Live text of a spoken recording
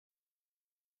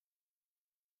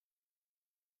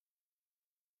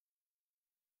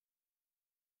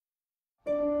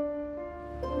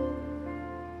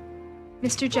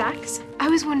Mr. Jax, I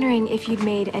was wondering if you'd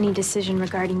made any decision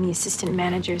regarding the assistant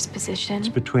manager's position. It's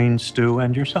between Stu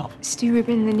and yourself. Stu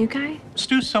Rubin, the new guy?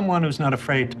 Stu's someone who's not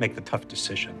afraid to make the tough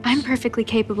decisions. I'm perfectly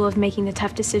capable of making the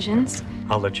tough decisions.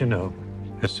 I'll let you know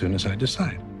as soon as I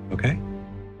decide, okay?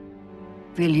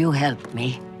 Will you help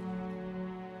me?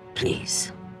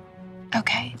 Please.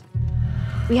 Okay.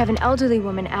 We have an elderly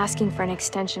woman asking for an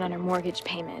extension on her mortgage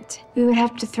payment. We would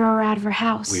have to throw her out of her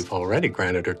house. We've already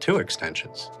granted her 2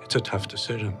 extensions. It's a tough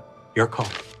decision. Your call.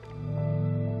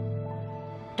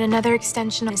 Another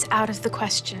extension is out of the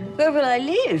question. Where will I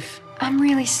live? I'm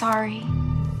really sorry.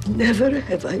 Never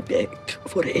have I begged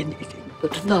for anything,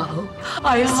 but now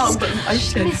I humble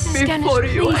myself Mrs. before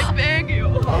Ganush, you. please. I beg you.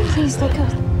 Please let go.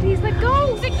 Please let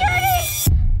go. Security!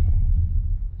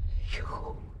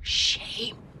 You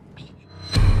shame me.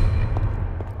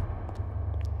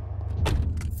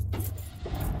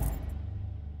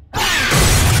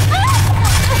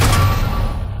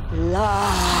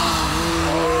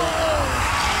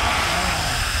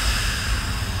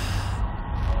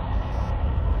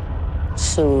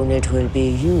 Soon it will be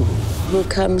you who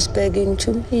comes begging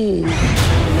to me.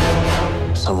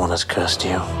 Someone has cursed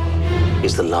you.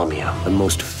 He's the Lamia, the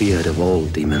most feared of all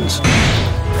demons.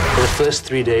 For the first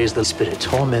 3 days, the spirit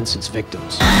torments its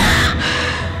victims.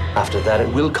 After that, it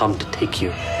will come to take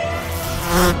you.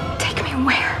 Take me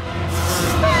where?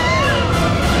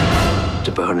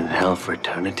 To burn in hell for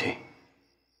eternity.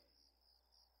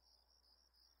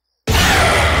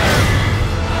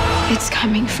 It's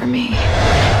coming for me.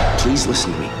 Please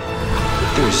listen to me.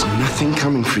 There's nothing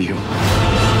coming for you.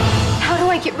 How do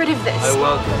I get rid of this? I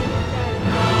welcome you.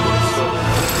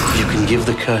 You can give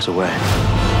the curse away.